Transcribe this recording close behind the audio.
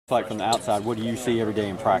Like from the outside, what do you see every day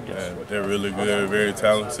in practice? Yeah, they're really good, very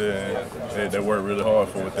talented, and they work really hard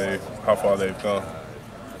for how far they've come.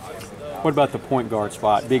 What about the point guard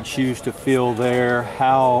spot? Big shoes to fill there.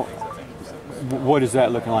 What is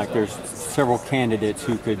that looking like? There's several candidates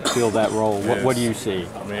who could fill that role. Yes. What do you see?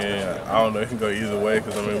 I mean, I don't know. It can go either way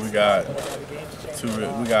because we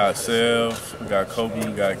got Sev, we got Kobe,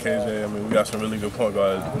 we got KJ. I mean, we got some really good point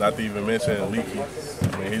guards. Not to even mention Leaky.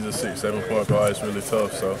 I mean, he's a 6'7" point guard. It's really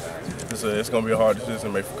tough. So it's going to be a hard decision to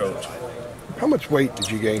make for coach. How much weight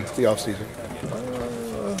did you gain the offseason?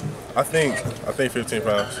 I think 15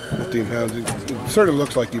 pounds. 15 pounds. It certainly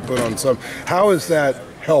looks like you put on some. How has that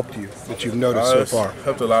helped you that you've noticed so far?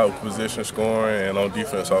 Helped a lot with position scoring and on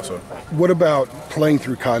defense also. What about playing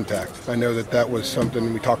through contact? I know that was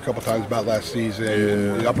something we talked a couple times about last season. Yeah.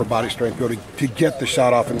 And the upper body strength, to get the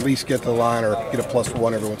shot off and at least get to the line or get a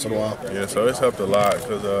 +1 every once in a while. Yeah, so it's helped a lot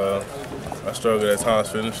because I struggled at times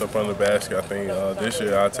finishing up on the basket. I think this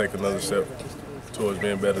year I'll take another step towards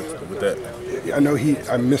being better with that.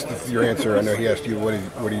 I missed your answer. I know he asked you what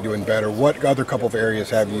are you doing better. What other couple of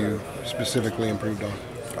areas have you specifically improved on?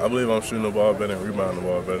 I believe I'm shooting the ball better and rebounding the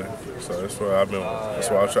ball better. So that's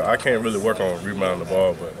why I try. I can't really work on rebounding the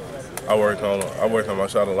ball, but I worked on my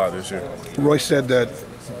shot a lot this year. Roy said that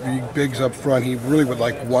the bigs up front, he really would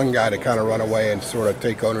like one guy to kind of run away and sort of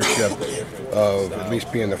take ownership of at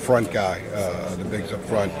least being the front guy, the bigs up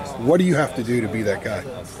front. What do you have to do to be that guy?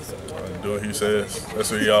 Do what he says.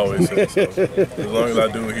 That's what he always says. So as long as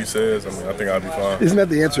I do what he says, I think I'll be fine. Isn't that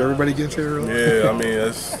the answer everybody gets here? Really? Yeah,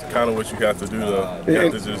 that's kind of what you have to do, though. You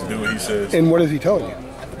have to just do what he says. And what is he telling you?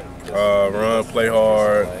 Run, play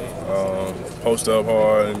hard, post up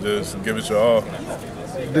hard, and just give it your all.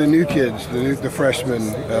 The new kids, the freshmen,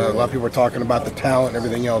 a lot of people are talking about the talent and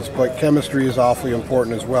everything else, but chemistry is awfully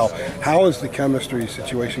important as well. How is the chemistry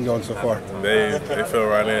situation going so far? They feel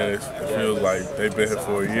right in. It feels like they've been here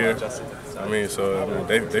for a year.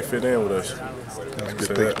 They fit in with us. That's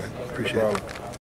good. Thanks, man. Appreciate it.